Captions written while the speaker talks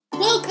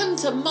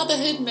Welcome to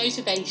Motherhood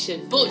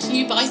Motivation, brought to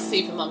you by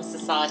Supermum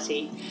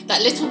Society.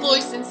 That little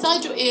voice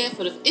inside your ear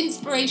full of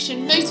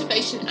inspiration,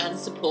 motivation and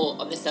support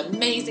on this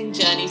amazing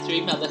journey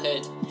through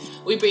motherhood.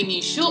 We bring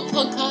you short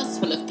podcasts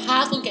full of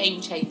powerful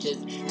game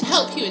changers to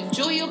help you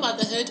enjoy your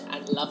motherhood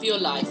and love your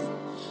life.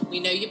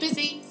 We know you're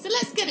busy, so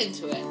let's get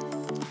into it.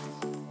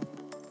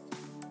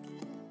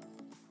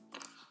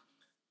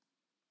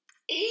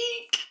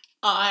 Eek!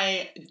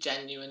 I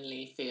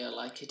genuinely feel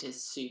like it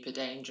is super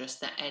dangerous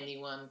that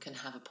anyone can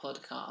have a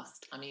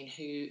podcast. I mean,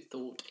 who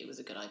thought it was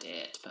a good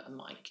idea to put a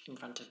mic in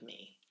front of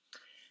me?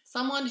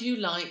 Someone who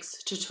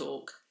likes to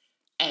talk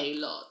a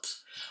lot.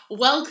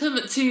 Welcome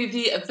to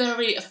the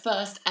very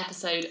first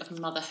episode of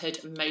Motherhood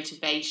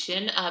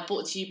Motivation,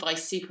 brought to you by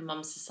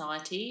Supermum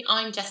Society.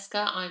 I'm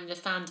Jessica, I'm the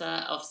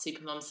founder of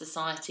Supermum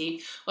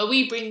Society, where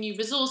we bring you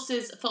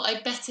resources for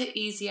a better,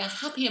 easier,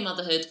 happier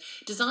motherhood,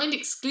 designed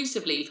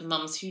exclusively for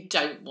mums who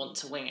don't want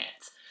to wing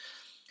it.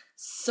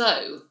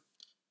 So,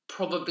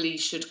 probably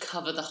should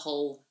cover the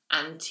whole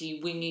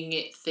anti-winging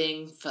it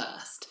thing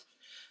first.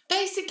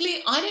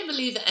 Basically, I don't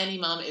believe that any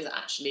mum is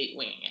actually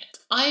winging it.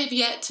 I have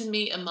yet to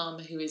meet a mum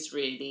who is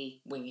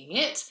really winging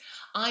it.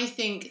 I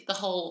think the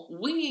whole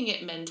winging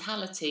it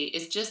mentality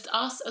is just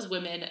us as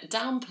women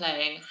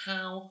downplaying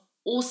how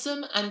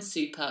awesome and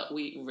super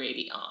we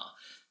really are.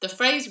 The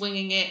phrase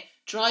winging it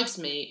drives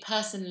me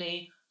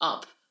personally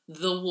up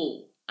the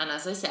wall. And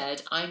as I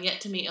said, I'm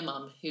yet to meet a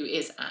mum who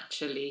is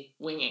actually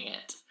winging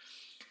it.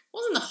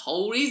 Wasn't the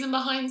whole reason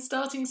behind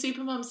starting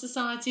Supermum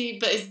Society,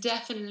 but it's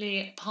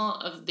definitely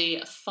part of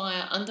the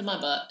fire under my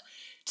butt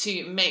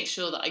to make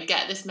sure that I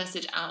get this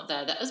message out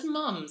there that as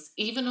mums,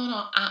 even on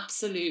our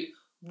absolute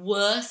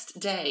worst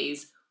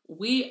days,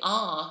 we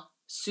are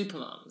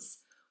supermums.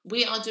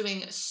 We are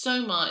doing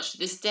so much.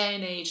 This day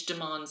and age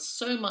demands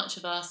so much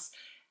of us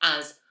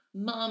as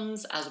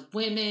mums, as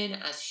women,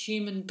 as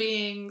human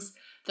beings,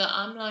 that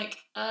I'm like,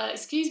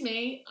 excuse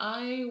me,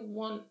 I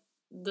want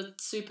the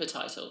super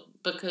title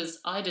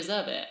because I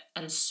deserve it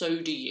and so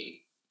do you.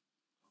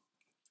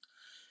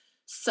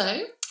 So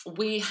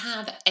we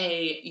have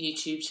a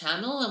YouTube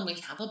channel and we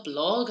have a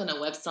blog and a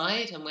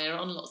website and we're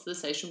on lots of the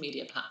social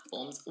media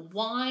platforms.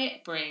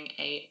 Why bring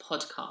a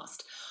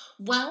podcast?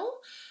 Well,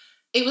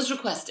 it was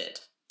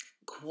requested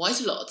quite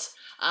a lot.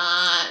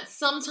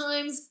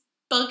 Sometimes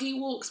buggy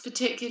walks,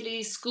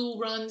 particularly school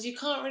runs, you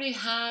can't really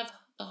have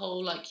the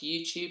whole like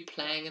YouTube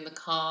playing in the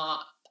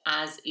car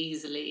as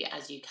easily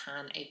as you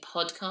can a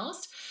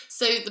podcast.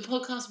 So the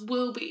podcast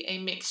will be a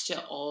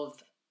mixture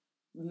of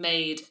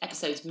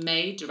episodes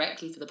made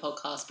directly for the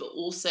podcast, but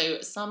also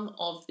some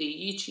of the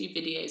YouTube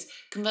videos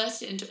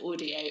converted into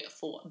audio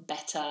for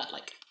better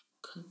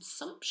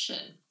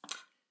consumption.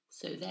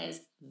 So there's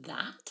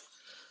that.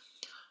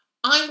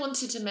 I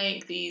wanted to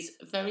make these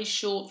very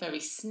short, very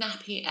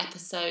snappy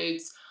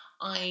episodes.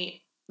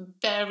 I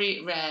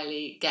very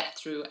rarely get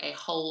through a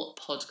whole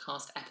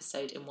podcast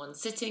episode in one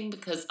sitting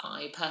because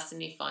I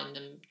personally find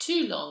them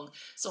too long.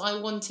 So I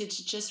wanted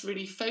to just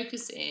really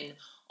focus in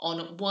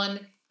on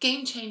one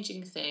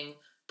game-changing thing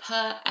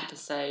per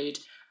episode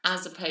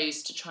as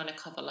opposed to trying to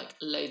cover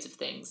loads of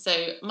things.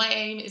 So my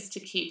aim is to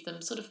keep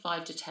them sort of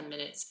 5 to 10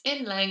 minutes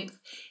in length,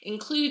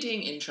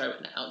 including intro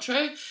and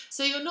outro.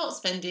 So you're not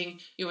spending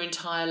your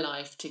entire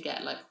life to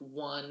get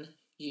one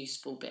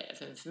useful bit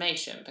of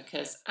information,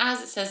 because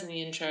as it says in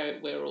the intro,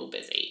 we're all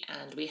busy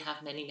and we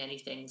have many, many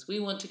things we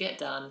want to get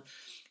done,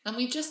 and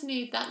we just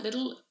need that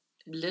little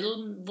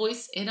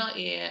voice in our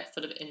ear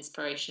full of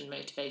inspiration,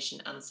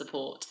 motivation and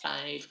support.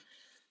 I've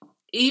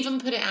even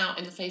put it out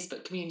in the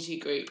Facebook community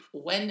group,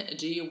 when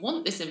do you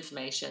want this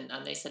information?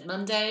 And they said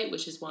Monday,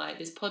 which is why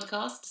this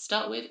podcast to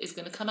start with is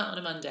going to come out on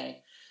a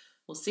Monday.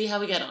 We'll see how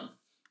we get on.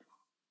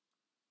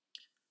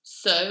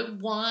 So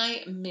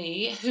why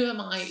me? Who am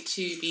I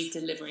to be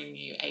delivering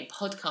you a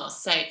podcast?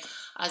 So,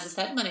 as I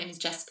said, my name is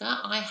Jessica.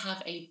 I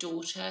have a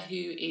daughter who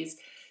is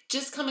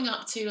just coming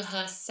up to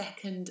her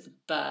second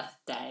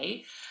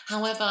birthday.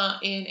 However,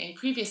 in a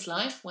previous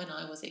life, when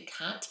I was a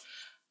cat,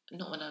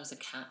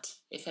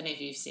 if any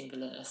of you have seen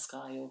Vanilla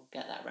Sky, you'll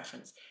get that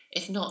reference.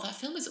 If not, that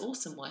film is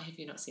awesome. Why have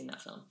you not seen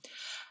that film?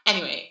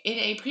 Anyway, in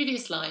a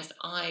previous life,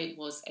 I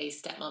was a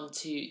stepmom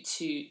to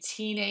 2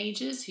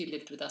 teenagers who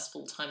lived with us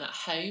full-time at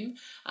home.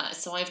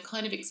 So I've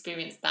kind of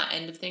experienced that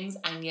end of things.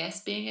 And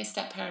yes, being a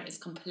step-parent is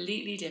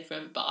completely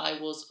different, but I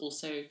was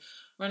also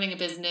running a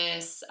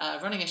business,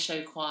 running a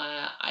show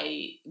choir.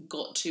 I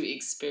got to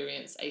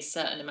experience a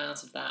certain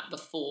amount of that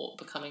before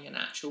becoming an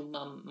actual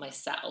mum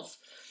myself.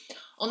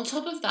 On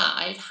top of that,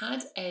 I've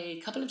had a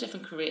couple of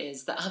different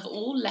careers that have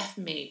all left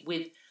me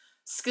with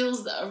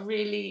skills that are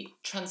really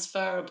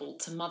transferable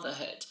to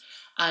motherhood,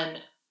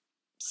 and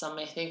some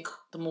may think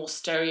the more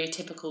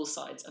stereotypical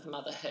sides of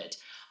motherhood.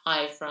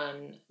 I've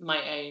run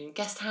my own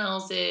guest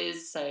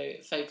houses, so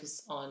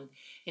focus on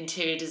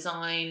interior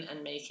design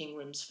and making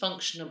rooms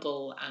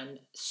functionable and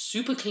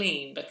super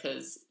clean,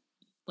 because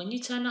when you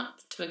turn up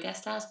to a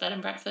guest house, bed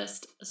and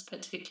breakfast,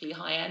 particularly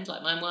high end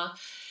like mine were,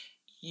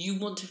 you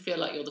want to feel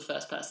like you're the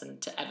first person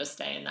to ever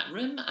stay in that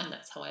room, and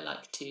that's how I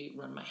like to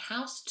run my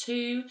house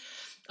too.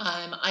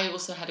 I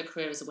also had a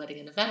career as a wedding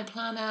and event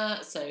planner,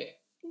 so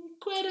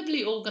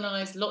incredibly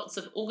organised, lots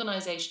of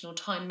organisational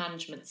time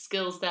management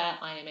skills there.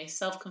 I am a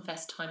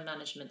self-confessed time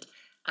management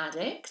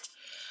addict.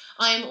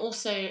 I am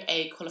also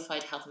a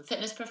qualified health and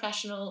fitness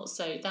professional,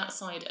 so that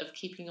side of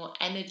keeping your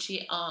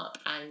energy up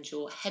and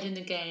your head in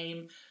the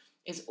game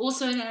is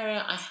also an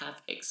area I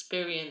have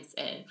experience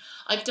in.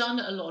 I've done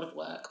a lot of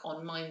work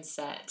on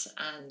mindset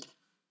and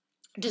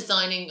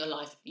designing your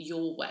life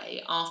your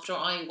way after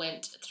I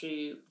went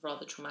through a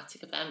rather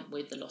traumatic event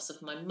with the loss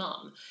of my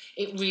mum.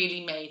 It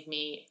really made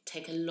me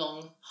take a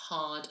long,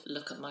 hard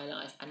look at my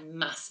life and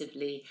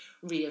massively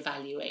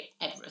reevaluate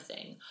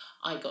everything.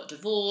 I got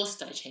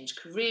divorced, I changed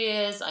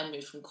careers, I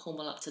moved from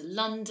Cornwall up to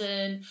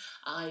London.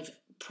 I've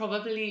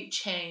probably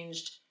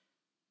changed,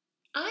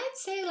 I'd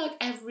say, like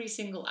every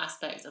single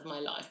aspect of my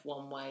life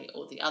one way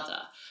or the other,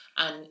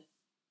 and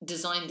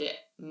designed it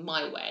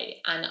my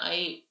way. And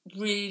I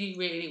really,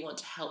 really want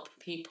to help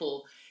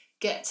people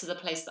get to the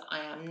place that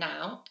I am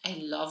now. I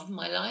love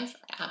my life.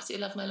 I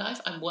absolutely love my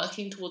life. I'm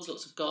working towards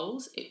lots of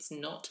goals.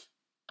 I'm not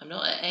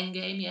at end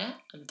game yet.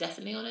 I'm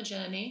definitely on a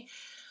journey.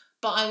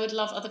 But I would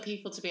love other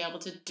people to be able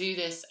to do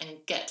this and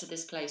get to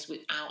this place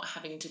without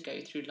having to go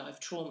through life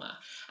trauma.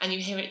 And you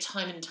hear it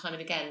time and time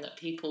and again that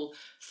people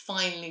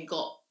finally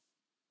got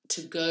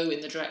to go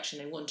in the direction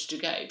they wanted to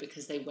go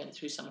because they went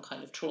through some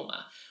kind of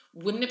trauma.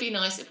 Wouldn't it be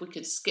nice if we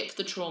could skip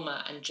the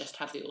trauma and just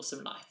have the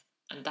awesome life?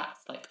 And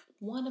that's like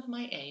one of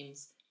my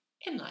aims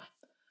in life.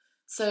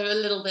 So a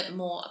little bit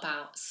more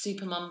about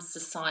Supermum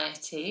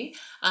Society.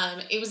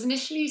 It was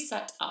initially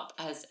set up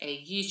as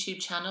a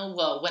YouTube channel.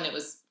 Well, when it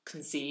was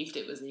conceived,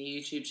 it was a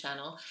YouTube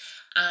channel,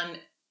 and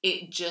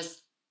it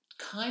just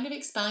kind of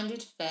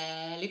expanded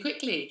fairly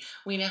quickly.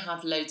 We now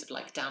have loads of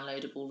like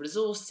downloadable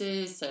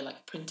resources, so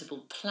like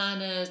printable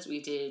planners.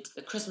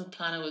 The Christmas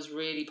planner was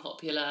really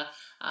popular.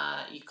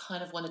 You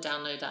kind of want to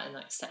download that in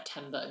like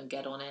September and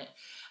get on it.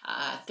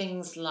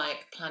 Things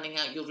like planning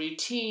out your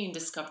routine,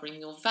 discovering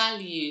your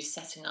values,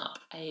 setting up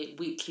a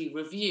weekly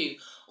review,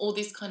 all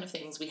these kind of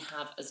things we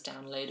have as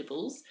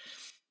downloadables.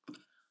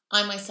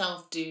 I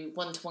myself do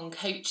one-to-one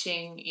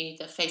coaching,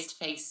 either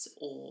face-to-face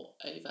or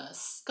over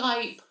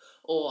Skype,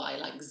 or I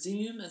like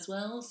Zoom as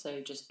well,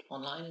 so just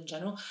online in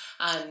general.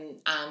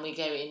 And we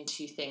go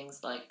into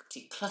things like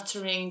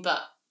decluttering,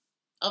 but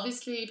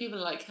obviously people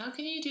are like, how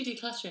can you do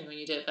decluttering when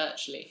you do it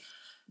virtually?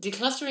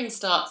 Decluttering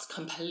starts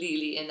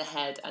completely in the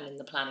head and in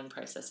the planning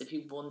process if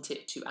you want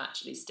it to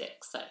actually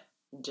stick. So,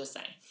 just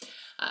saying.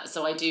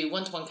 So I do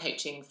one-to-one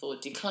coaching for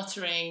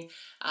decluttering.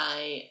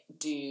 I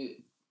do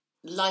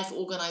life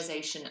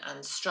organization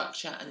and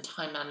structure and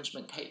time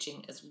management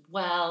coaching as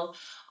well.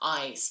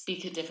 I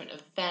speak at different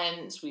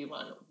events. We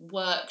run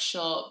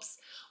workshops.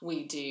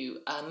 We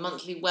do a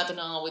monthly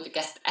webinar with a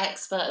guest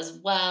expert as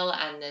well,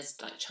 and there's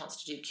like a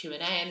chance to do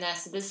Q&A in there.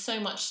 So there's so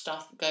much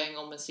stuff going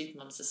on with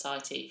Supermum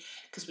Society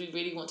because we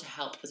really want to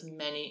help as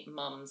many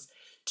mums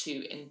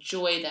to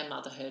enjoy their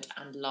motherhood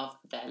and love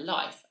their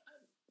life.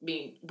 I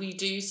mean, we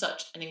do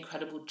such an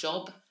incredible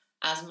job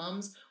as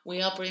mums.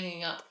 We are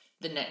bringing up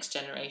the next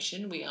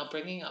generation. We are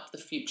bringing up the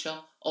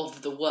future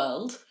of the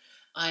world.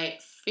 I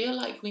feel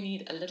like we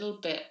need a little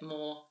bit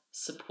more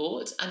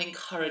support and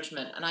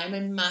encouragement, and I'm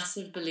a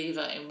massive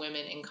believer in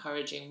women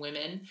encouraging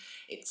women.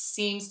 It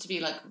seems to be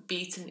like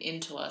beaten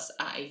into us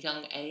at a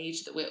young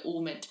age that we're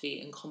all meant to be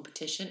in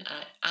competition, and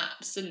I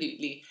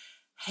absolutely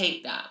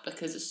hate that,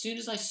 because as soon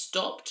as I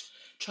stopped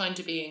trying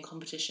to be in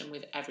competition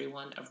with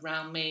everyone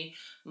around me,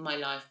 my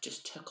life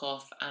just took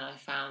off and I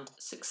found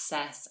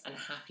success and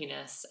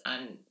happiness,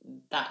 and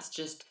that's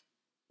just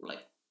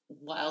like,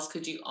 what else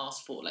could you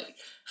ask for? Like,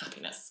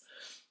 happiness.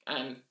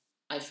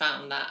 I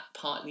found that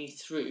partly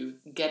through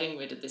getting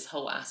rid of this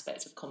whole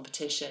aspect of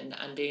competition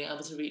and being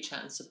able to reach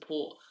out and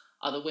support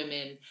other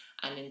women,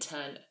 and in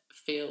turn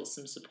feel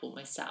some support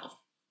myself.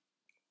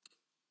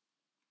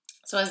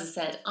 So as I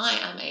said, I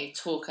am a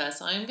talker,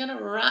 so I'm going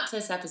to wrap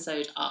this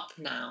episode up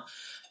now.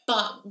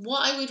 But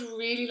what I would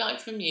really like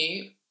from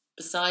you,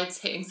 besides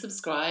hitting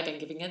subscribe and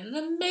giving it an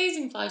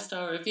amazing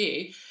 5-star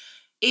review,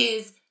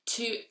 is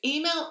to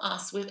email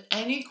us with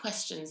any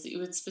questions that you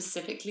would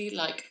specifically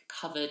like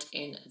covered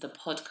in the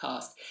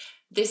podcast.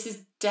 This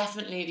is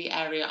definitely the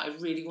area I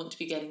really want to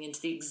be getting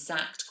into, the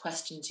exact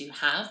questions you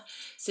have.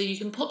 So you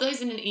can put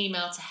those in an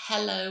email to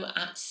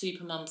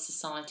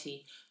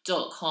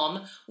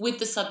hello@supermumsociety.com with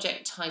the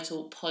subject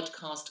title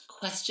podcast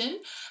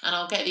question, and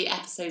I'll get the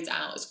episodes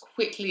out as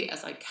quickly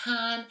as I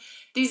can.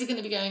 These are going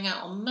to be going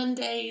out on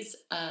Mondays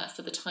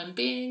for the time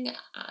being.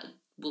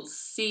 We'll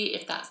see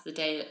if that's the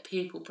day that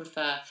people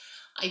prefer.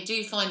 I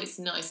do find it's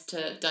nice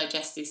to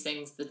digest these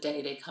things the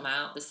day they come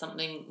out. There's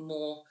something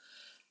more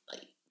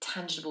like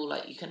tangible,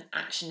 like you can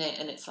action it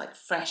and it's like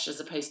fresh, as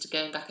opposed to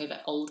going back over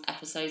old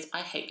episodes.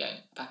 I hate going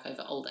back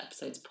over old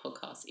episodes of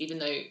podcasts, even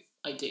though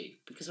I do,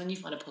 because when you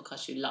find a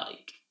podcast you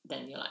like,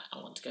 then you're like, I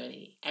want to go and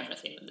eat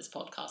everything that this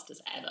podcast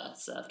has ever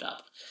served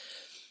up.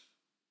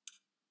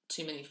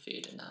 Too many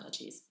food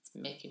analogies. It's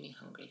making me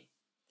hungry.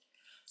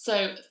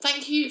 So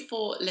thank you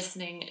for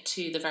listening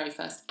to the very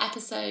first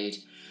episode,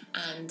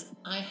 and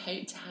I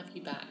hope to have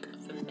you back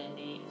for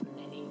many,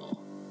 many more.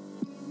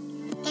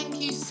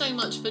 Thank you so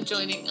much for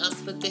joining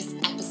us for this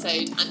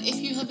episode, and if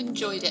you have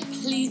enjoyed it,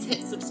 please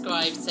hit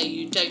subscribe so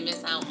you don't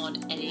miss out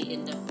on any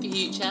in the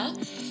future.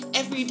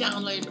 Every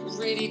download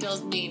really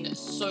does mean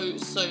so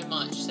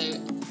much, so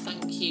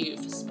thank you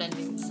for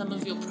spending some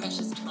of your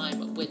precious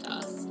time with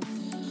us.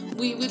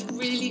 We would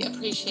really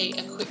appreciate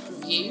a quick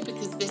review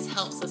because this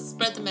helps us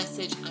spread the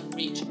message and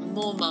reach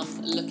more mums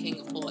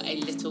looking for a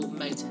little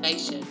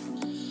motivation.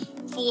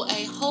 For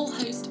a whole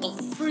host of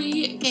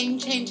free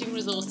game-changing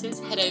resources,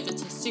 head over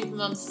to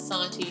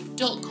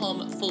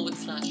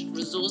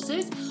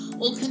supermumsociety.com/resources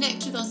or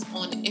connect with us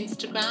on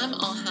Instagram.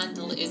 Our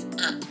handle is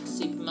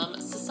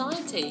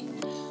 @supermumsociety.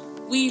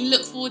 We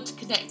look forward to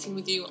connecting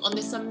with you on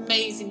this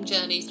amazing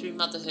journey through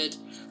motherhood.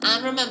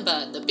 And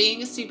remember that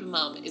being a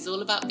supermum is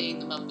all about being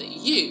the mum that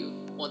you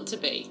want to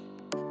be.